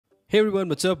Hey everyone,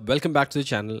 what's up? Welcome back to the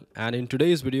channel, and in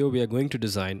today's video we are going to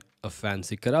design a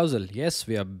fancy carousel. Yes,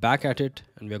 we are back at it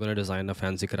and we are going to design a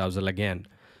fancy carousel again.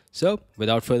 So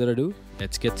without further ado,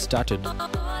 let's get started.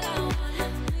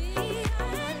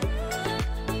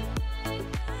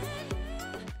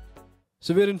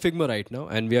 So we're in Figma right now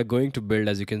and we are going to build,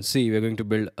 as you can see, we're going to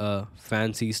build a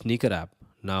fancy sneaker app.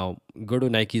 Now go to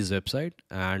Nike's website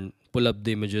and pull up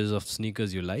the images of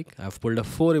sneakers you like. I've pulled up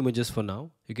 4 images for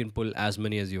now. You can pull as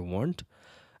many as you want.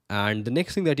 And the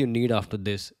next thing that you need after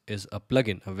this is a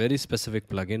plugin, a very specific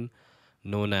plugin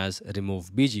known as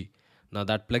Remove BG. Now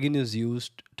that plugin is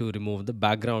used to remove the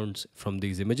backgrounds from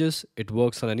these images. It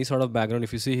works on any sort of background.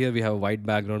 If you see here, we have a white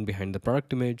background behind the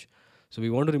product image. So we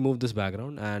want to remove this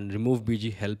background, and Remove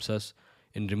BG helps us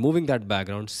in removing that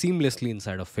background seamlessly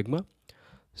inside of Figma.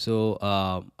 So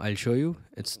I'll show you.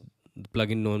 It's the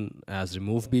plugin known as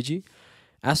Remove BG.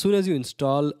 As soon as you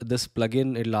install this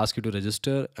plugin, it'll ask you to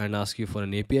register and ask you for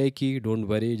an API key. Don't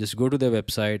worry, just go to their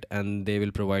website and they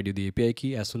will provide you the API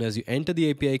key. As soon as you enter the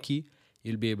API key,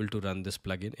 you'll be able to run this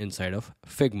plugin inside of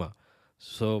Figma.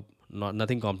 So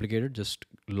nothing complicated, just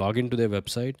log into their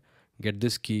website, get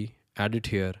this key, add it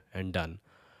here, and done.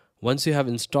 Once you have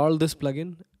installed this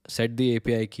plugin, set the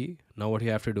API key. Now what you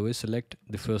have to do is select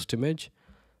the first image,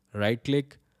 right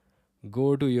click,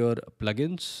 go to your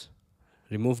plugins,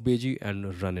 Remove BG,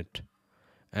 and run it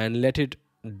and let it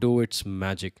do its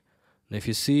magic. Now if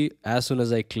you see, as soon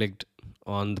as I clicked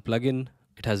on the plugin,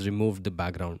 it has removed the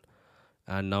background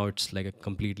and now it's like a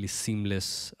completely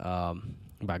seamless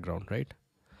background, right?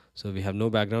 So we have no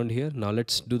background here. Now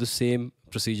let's do the same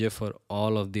procedure for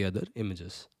all of the other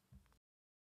images.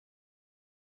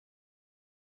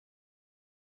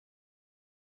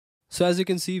 So as you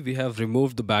can see, we have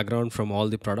removed the background from all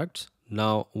the products.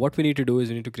 Now what we need to do is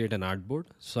we need to create an artboard.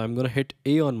 So I'm going to hit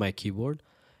A on my keyboard,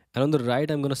 and on the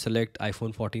right I'm going to select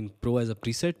iPhone 14 Pro as a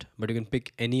preset, but you can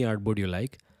pick any artboard you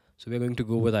like. So we're going to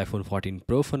go with iPhone 14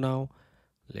 Pro for now.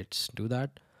 Let's do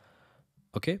that.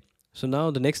 Okay. So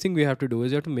now the next thing we have to do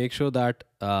is you have to make sure that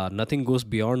nothing goes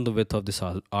beyond the width of this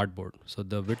artboard. So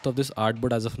the width of this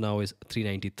artboard as of now is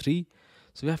 393.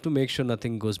 So we have to make sure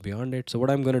nothing goes beyond it. So what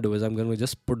I'm going to do is I'm going to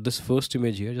just put this first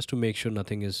image here just to make sure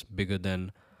nothing is bigger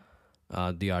than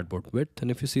the artboard width.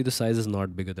 And if you see, the size is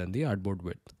not bigger than the artboard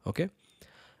width. Okay.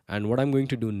 And what I'm going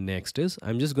to do next is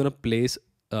I'm just going to place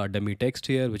dummy text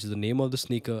here, which is the name of the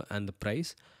sneaker and the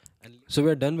price. And so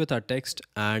we're done with our text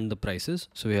and the prices.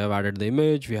 So we have added the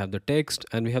image, we have the text,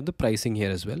 and we have the pricing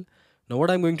here as well. Now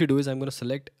what I'm going to do is I'm going to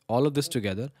select all of this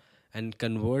together and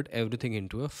convert everything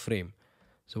into a frame.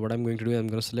 So what I'm going to do is I'm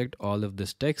going to select all of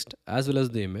this text as well as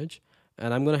the image,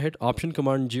 and I'm going to hit Option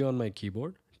Command G on my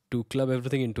keyboard to club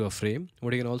everything into a frame.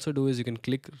 What you can also do is you can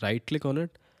right click on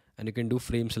it and you can do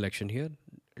frame selection here.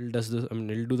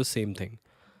 It'll do the same thing.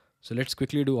 So let's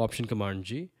quickly do Option Command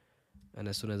G, and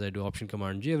as soon as I do Option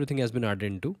Command G, everything has been added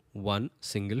into one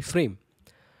single frame.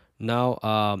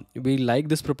 Now we like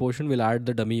this proportion, we'll add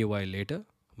the dummy UI later,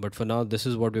 but for now this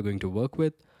is what we're going to work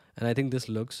with, and I think this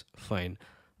looks fine.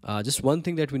 Just one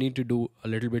thing that we need to do a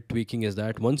little bit tweaking is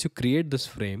that once you create this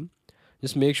frame,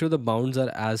 just make sure the bounds are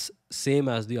as same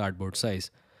as the artboard size,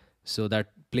 so that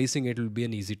placing it will be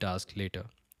an easy task later.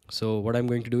 So what I'm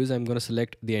going to do is I'm going to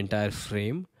select the entire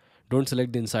frame. Don't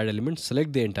select the inside element,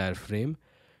 select the entire frame,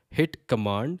 hit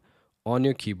Command on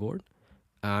your keyboard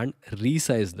and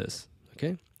resize this,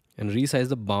 okay? And resize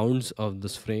the bounds of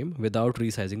this frame without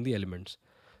resizing the elements.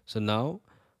 So now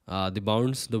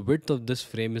the width of this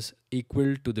frame is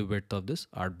equal to the width of this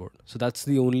artboard. So that's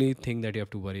the only thing that you have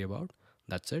to worry about.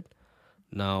 That's it.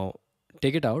 Now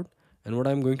take it out, and what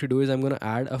I'm going to do is I'm going to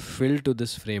add a fill to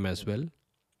this frame as well,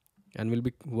 and we'll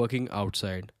be working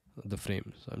outside the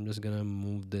frame. So I'm just going to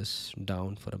move this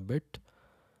down for a bit.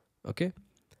 Okay.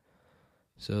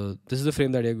 So this is the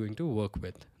frame that you're going to work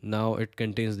with. Now it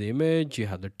contains the image, you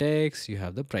have the text, you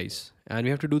have the price, and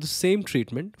we have to do the same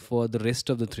treatment for the rest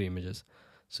of the 3 images.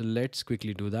 So let's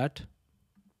quickly do that.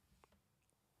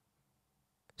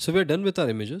 So we're done with our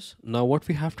images. Now what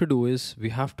we have to do is we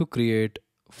have to create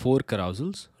 4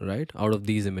 carousels, right, out of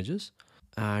these images.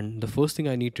 And the first thing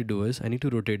I need to do is I need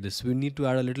to rotate this. We need to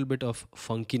add a little bit of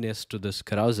funkiness to this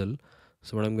carousel.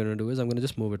 So what I'm going to do is I'm going to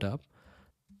just move it up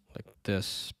like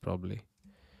this, probably.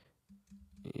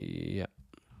 Yeah,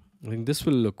 I think this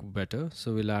will look better.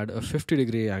 So we'll add a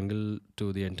 50-degree angle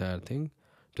to the entire thing,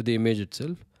 to the image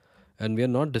itself. And we are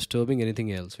not disturbing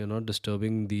anything else. We are not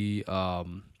disturbing the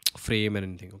frame and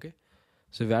anything, okay?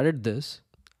 So we've added this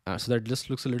so that just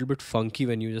looks a little bit funky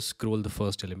when you just scroll the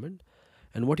first element.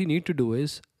 And what you need to do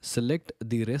is select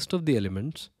the rest of the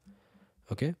elements,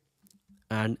 okay,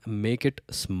 and make it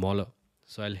smaller.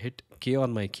 So I'll hit K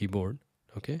on my keyboard,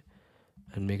 okay,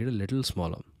 and make it a little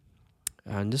smaller.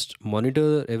 And just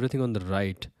monitor everything on the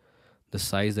right, the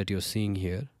size that you're seeing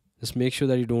here. Just make sure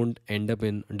that you don't end up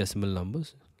in decimal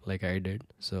numbers like I did.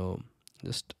 So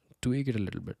just tweak it a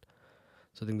little bit.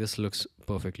 So I think this looks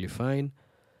perfectly fine.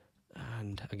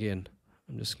 And again,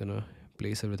 I'm just gonna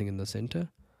place everything in the center.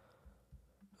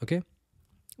 Okay,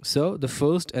 so the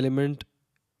first element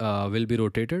will be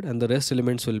rotated and the rest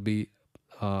elements will be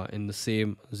in the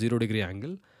same 0-degree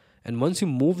angle. And once you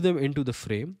move them into the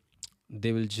frame,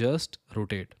 they will just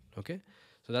rotate. Okay,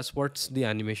 so that's what the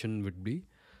animation would be.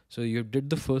 So you did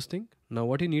the first thing. Now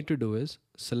what you need to do is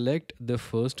select the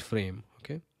first frame.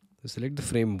 Okay, so select the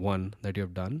frame 1 that you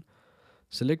have done,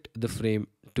 select the frame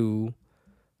 2,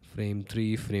 frame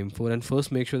 3, frame 4, and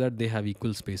first make sure that they have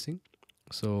equal spacing.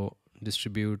 So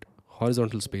distribute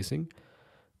horizontal spacing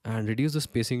and reduce the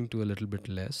spacing to a little bit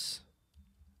less.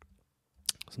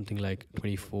 Something like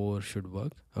 24 should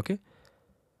work. Okay,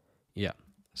 yeah,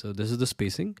 so this is the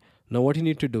spacing. Now what you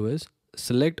need to do is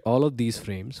select all of these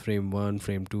frames, frame 1,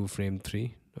 frame 2, frame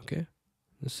 3. Okay,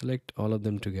 just select all of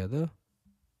them together.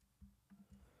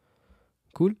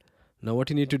 Cool. Now what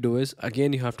you need to do is,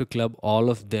 again, you have to club all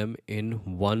of them in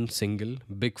one single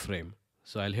big frame.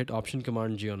 So I'll hit Option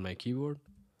Command G on my keyboard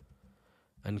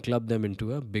and club them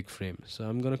into a big frame. So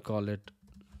I'm gonna call it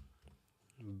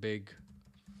big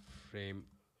frame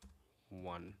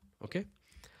 1. Okay,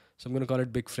 so I'm gonna call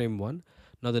it big frame 1.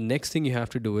 Now the next thing you have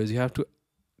to do is you have to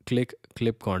click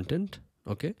clip content.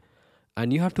 Okay,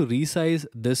 and you have to resize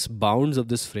this bounds of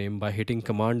this frame by hitting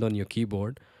Command on your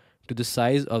keyboard to the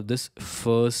size of this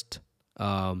first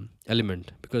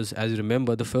element, because as you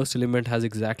remember, the first element has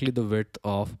exactly the width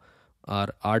of our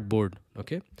artboard.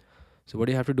 Okay, so what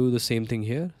you have to do, the same thing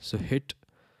here. So hit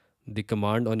the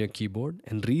command on your keyboard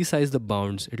and resize the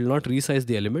bounds. It will not resize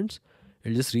the elements, it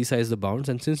will just resize the bounds.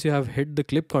 And since you have hit the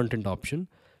clip content option,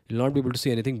 you'll not be able to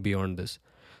see anything beyond this.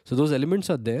 So those elements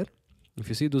are there. If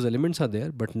you see, those elements are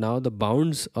there, but now the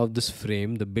bounds of this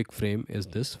frame, the big frame, is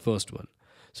this first one.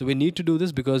 So we need to do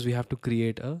this because we have to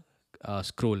create a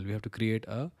scroll. We have to create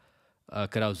a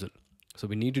carousel. So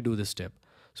we need to do this step.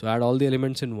 So add all the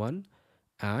elements in one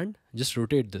and just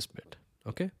rotate this bit.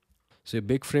 Okay, so your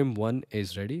big frame 1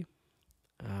 is ready,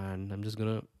 and I'm just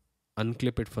gonna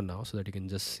unclip it for now so that you can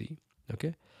just see.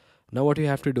 Okay, now what you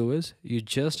have to do is you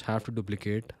just have to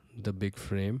duplicate the big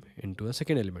frame into a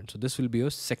second element. So this will be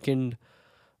your second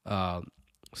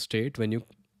state when you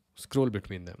scroll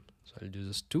between them. So I'll do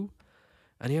this 2,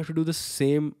 and you have to do the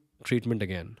same treatment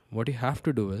again. What you have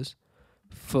to do is,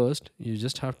 first you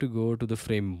just have to go to the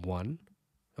frame 1.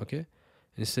 Okay,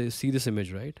 and you say, see this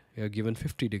image, right? You are given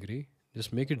 50-degree.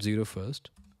 Just make it 0 first,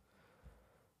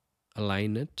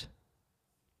 align it,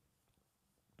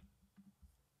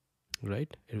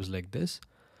 right? It was like this.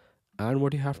 And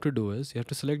what you have to do is you have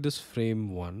to select this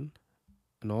frame 1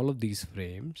 and all of these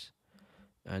frames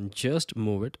and just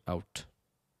move it out.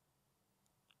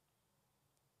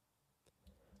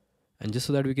 And just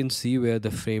so that we can see where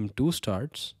the frame 2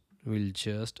 starts, we'll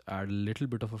just add a little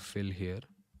bit of a fill here,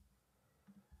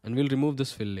 and we'll remove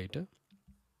this fill later.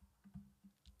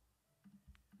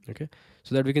 Okay,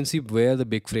 so that we can see where the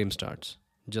big frame starts,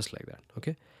 just like that.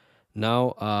 Okay,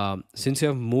 now since you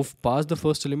have moved past the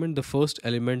first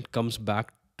element comes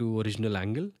back to original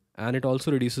angle, and it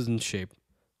also reduces in shape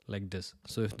like this.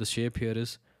 So if the shape here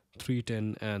is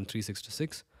 310 and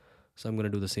 366, so I'm going to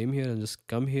do the same here and just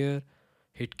come here,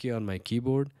 hit K on my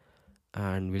keyboard,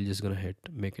 and we're just going to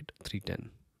make it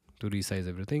 310 to resize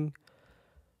everything.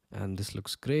 And this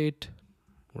looks great.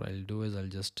 What I'll do is I'll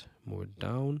just move it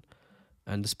down,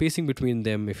 and the spacing between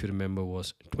them, if you remember,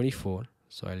 was 24.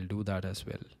 So I'll do that as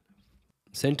well.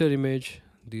 Center image,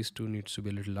 these two needs to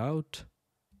be a little out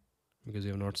because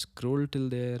you have not scrolled till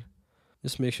there.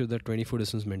 Just make sure that 24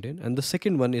 distance maintained. And the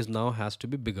second one is now has to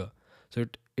be bigger. So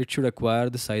it should acquire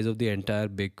the size of the entire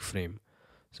big frame.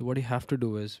 So what you have to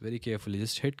do is very carefully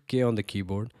just hit K on the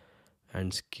keyboard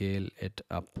and scale it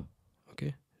up,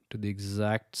 okay, to the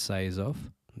exact size of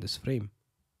this frame.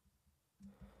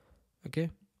 Okay,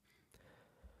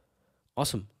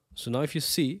 awesome. So now if you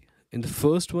see, in the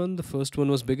first one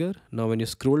was bigger. Now when you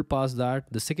scroll past that,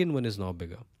 the second one is now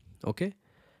bigger. Okay,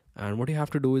 and what you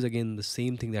have to do is again the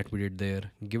same thing that we did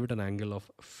there. Give it an angle of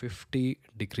 50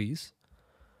 degrees.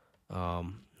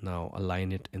 Now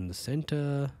align it in the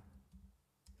center,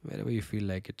 wherever you feel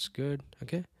like it's good.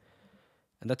 Okay,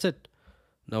 and that's it.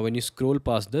 Now when you scroll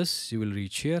past this, you will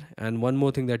reach here. And one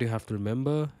more thing that you have to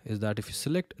remember is that if you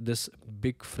select this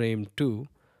big frame 2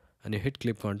 and you hit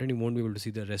clip content, you won't be able to see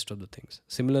the rest of the things.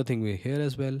 Similar thing we here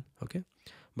as well. Okay,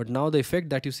 but now the effect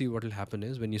that you see, what will happen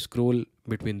is when you scroll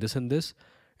between this and this,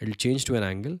 it'll change to an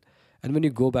angle. And when you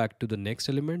go back to the next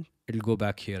element, it'll go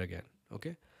back here again.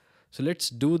 Okay. So let's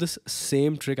do this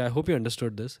same trick. I hope you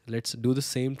understood this. Let's do the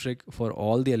same trick for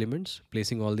all the elements,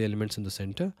 placing all the elements in the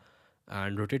center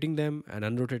and rotating them and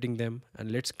unrotating them.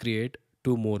 And let's create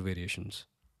two more variations.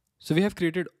 So we have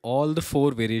created all the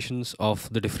four variations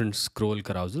of the different scroll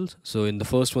carousels. So in the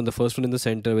first one in the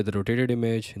center with the rotated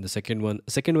image, in the second one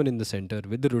in the center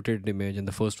with the rotated image, and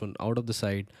the first one out of the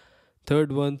side.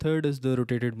 Third is the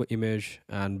rotated image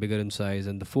and bigger in size,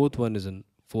 and the fourth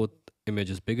image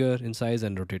is bigger in size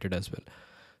and rotated as well.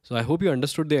 So I hope you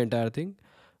understood the entire thing.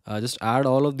 Just add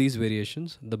all of these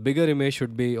variations. The bigger image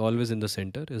should be always in the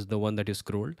center, is the one that is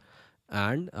scrolled,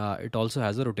 and it also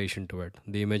has a rotation to it.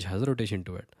 The image has a rotation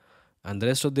to it, and the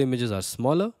rest of the images are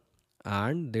smaller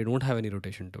and they don't have any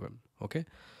rotation to them. Okay.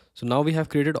 So now we have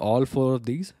created all four of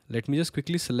these. Let me just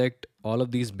quickly select all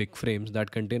of these big frames that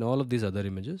contain all of these other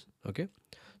images. Okay.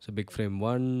 So big frame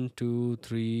 1, 2,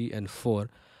 3, and 4.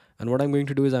 And what I'm going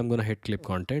to do is I'm going to hit clip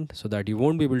content so that you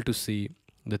won't be able to see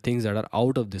the things that are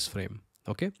out of this frame.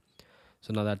 Okay.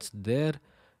 So now that's there.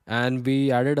 And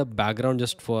we added a background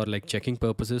just for like checking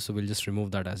purposes. So we'll just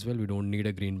remove that as well. We don't need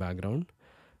a green background.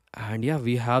 And yeah,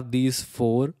 we have these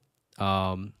four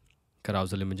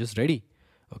carousel images ready.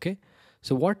 Okay.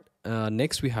 So what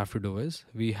next we have to do is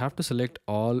we have to select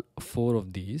all four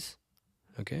of these.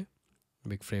 Okay.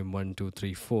 Big frame 1, 2,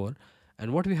 3, 4.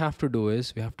 And what we have to do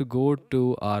is we have to go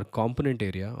to our component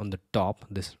area on the top,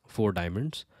 this 4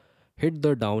 diamonds, hit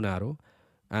the down arrow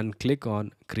and click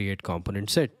on create component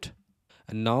set.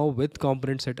 And now with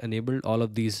component set enabled, all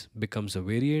of these becomes a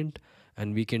variant,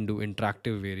 and we can do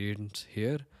interactive variants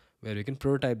here where we can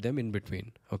prototype them in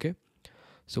between. Okay.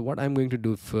 So what I'm going to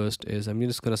do first is I'm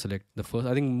just going to select the first.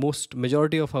 I think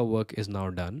majority of our work is now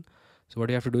done. So what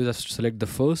you have to do is just select the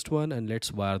first one and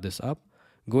let's wire this up.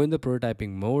 Go in the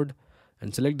prototyping mode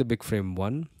and select the big frame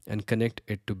 1 and connect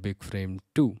it to big frame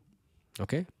 2.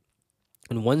 Okay.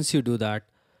 And once you do that,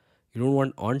 you don't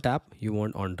want on tap, you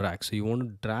want on drag. So you want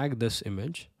to drag this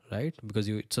image, right? Because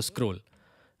it's a scroll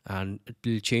and it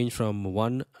will change from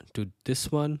 1 to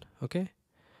this one. Okay.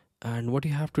 And what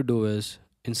you have to do is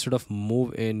instead of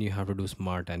move in, you have to do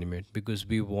smart animate because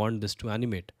we want this to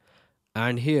animate.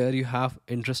 And here you have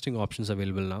interesting options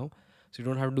available now. So you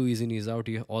don't have to do easy and ease out.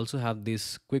 You also have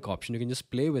this quick option. You can just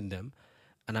play with them.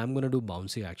 And I'm going to do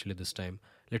bouncy actually this time.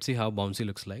 Let's see how bouncy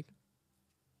looks like.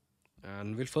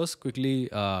 And we'll first quickly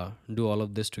do all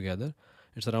of this together.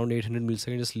 It's around 800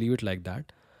 milliseconds. Just leave it like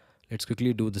that. Let's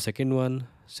quickly do the second one.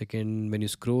 When you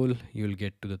scroll, you'll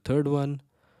get to the third one.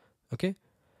 Okay.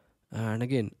 And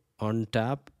again, on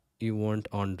tap, you want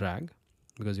on drag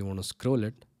because you want to scroll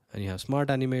it, and you have smart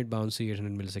animate bouncy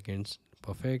 800 milliseconds.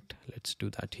 Perfect. Let's do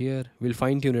that here. We'll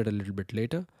fine tune it a little bit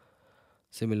later.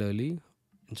 Similarly,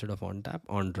 instead of on tap,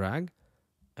 on drag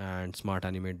and smart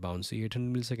animate bouncy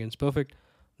 800 milliseconds. Perfect.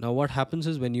 Now what happens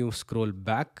is when you scroll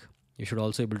back, you should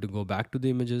also be able to go back to the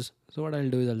images. So what I'll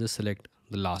do is I'll just select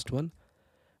the last one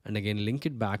and again link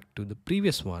it back to the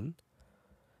previous one.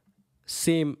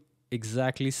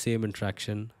 Exactly same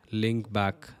interaction. Link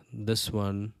back this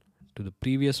one to the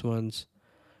previous ones,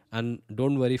 and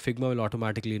don't worry, Figma will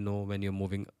automatically know when you're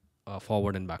moving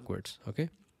forward and backwards. Okay.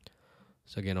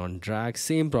 So again on drag,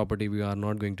 same property, we are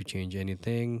not going to change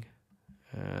anything.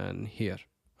 And here,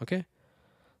 okay.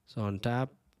 So on tap,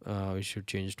 we should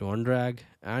change to on drag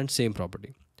and same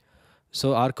property.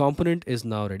 So our component is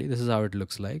now ready. This is how it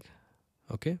looks like.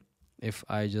 Okay. If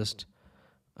I just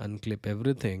unclip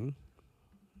everything,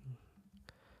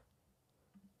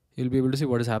 you'll be able to see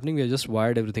what is happening. We have just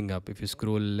wired everything up. If you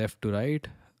scroll left to right,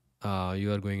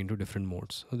 you are going into different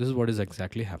modes. So this is what is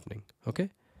exactly happening. Okay.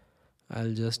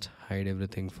 I'll just hide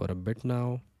everything for a bit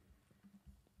now.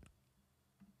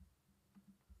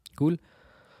 Cool.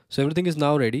 So everything is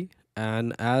now ready.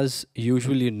 And as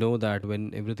usual, you know that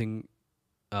when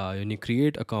you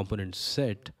create a component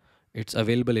set, it's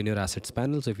available in your assets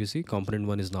panel. So if you see component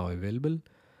 1 is now available,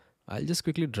 I'll just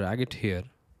quickly drag it here,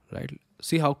 right?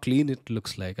 See how clean it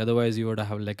looks like. Otherwise you would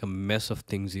have like a mess of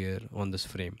things here on this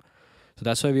frame. So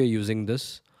that's why we are using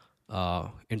this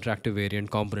interactive variant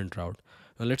component route.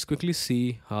 Now let's quickly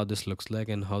see how this looks like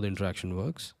and how the interaction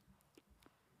works.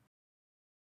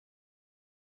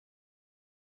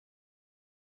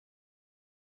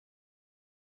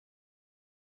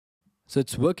 So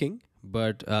it's working,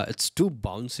 but it's too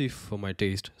bouncy for my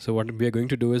taste. So what we are going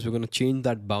to do is we're going to change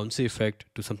that bouncy effect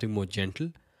to something more gentle.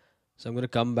 So I'm going to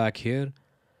come back here,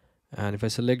 and if I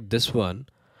select this one,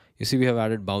 you see we have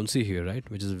added bouncy here, right?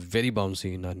 Which is very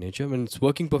bouncy in our nature. I mean, it's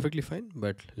working perfectly fine,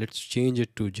 but let's change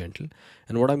it to gentle.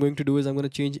 And what I'm going to do is I'm going to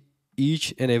change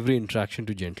each and every interaction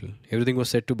to gentle. Everything was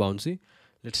set to bouncy.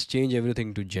 Let's change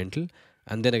everything to gentle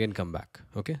and then again come back.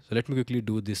 Okay, so let me quickly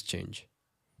do this change.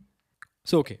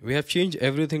 So okay, we have changed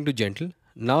everything to gentle.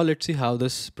 Now let's see how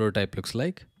this prototype looks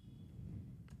like.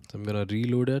 So I'm gonna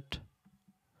reload it.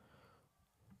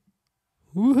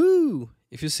 Woohoo!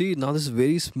 If you see, now this is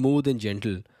very smooth and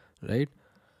gentle, right?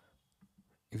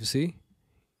 If you see,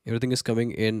 everything is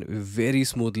coming in very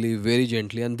smoothly, very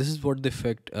gently, and this is what the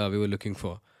effect we were looking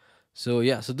for. So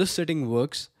yeah, so this setting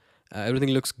works. Everything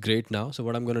looks great now. So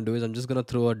what I'm gonna do is I'm just gonna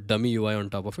throw a dummy UI on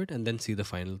top of it and then see the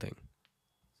final thing.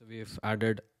 So we've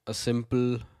added a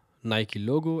simple Nike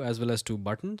logo as well as two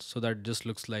buttons, so that just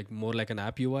looks like more like an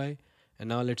app UI. And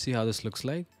now let's see how this looks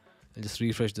like. I'll just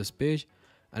refresh this page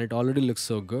and it already looks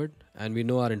so good, and we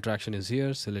know our interaction is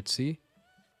here. So let's see.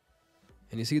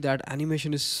 And you see that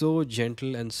animation is so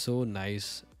gentle and so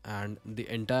nice, and the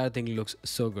entire thing looks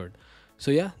so good.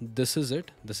 So yeah, this is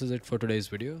it. This is it for today's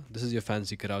video. This is your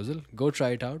fancy carousel. Go try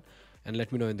it out and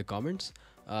let me know in the comments.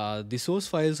 The source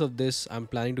files of this, I'm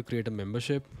planning to create a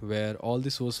membership where all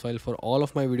the source file for all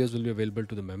of my videos will be available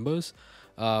to the members.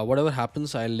 Whatever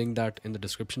happens, I'll link that in the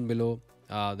description below.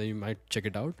 Then you might check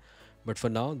it out. But for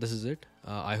now, this is it.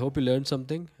 I hope you learned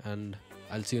something, and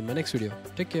I'll see you in my next video.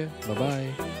 Take care.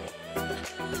 Bye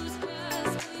bye.